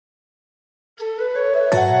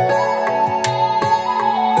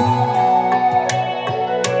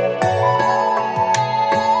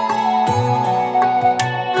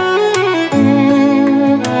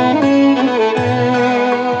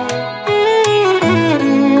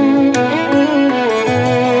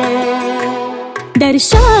در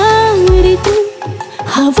شهر تو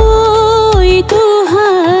هوای تو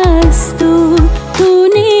هست و تو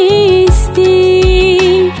نیستی،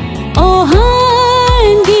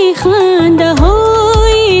 آهنگی خنده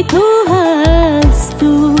های تو هست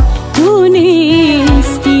و تو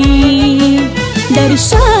نیستی. در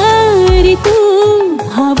شهر تو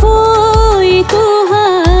هوای تو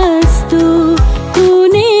هست و تو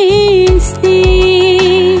نیستی،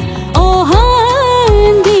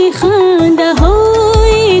 آهنگی خنده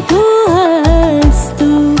های تو هست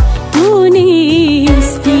و تو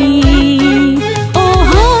نیستی،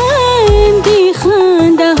 آهنگی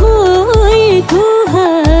خنده های تو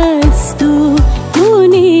هست و تو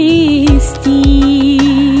نیستی.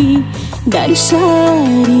 در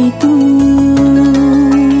شهر تو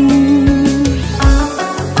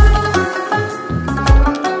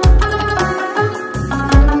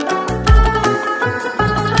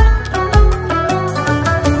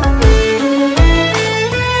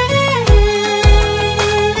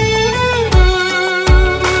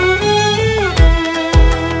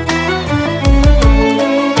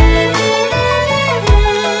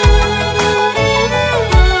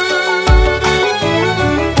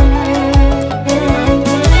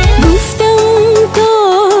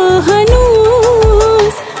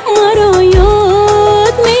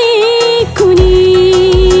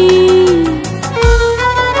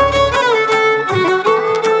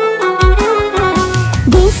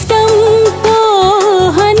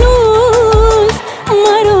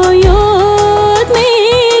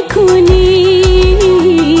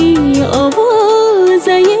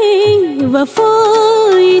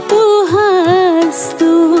وفای تو هست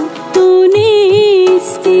و تو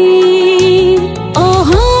نیستی،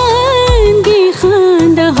 آهنگی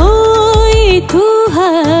خنده های تو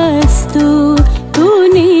هست و تو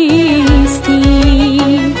نیستی،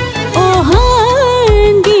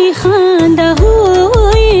 آهنگی خنده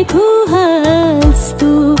های تو هست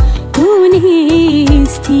و تو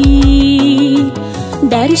نیستی.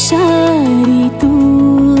 در شهر تو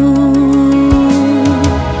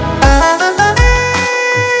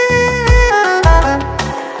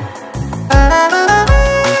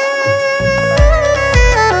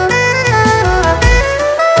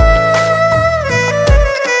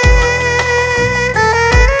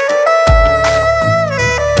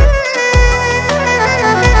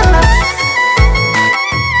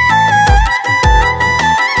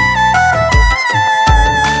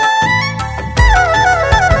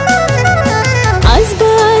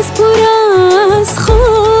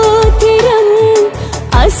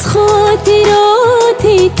خاطرات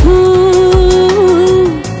تو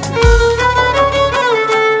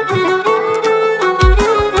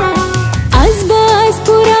از بس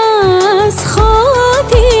پر از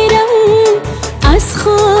خاطرم، از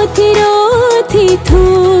خاطرات تو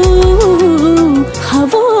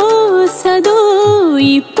هوا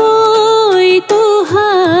صدای پای تو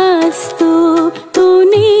هست و تو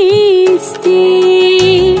نیستی،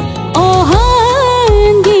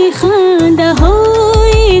 آهنگی خنده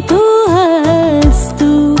های تو هست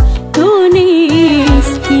و تو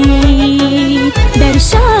نیستی. در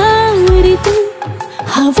شهر تو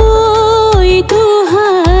هوای تو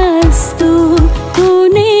هست و تو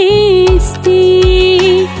نیستی،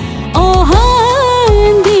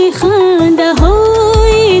 آهنگی خنده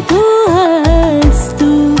های تو هست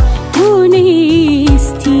و تو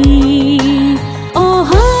نیستی،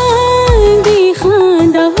 آهنگی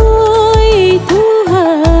خنده های تو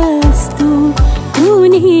هست و تو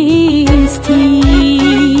نیستی.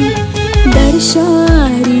 در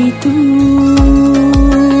شهر تو،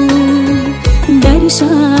 در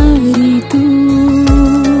شهر تو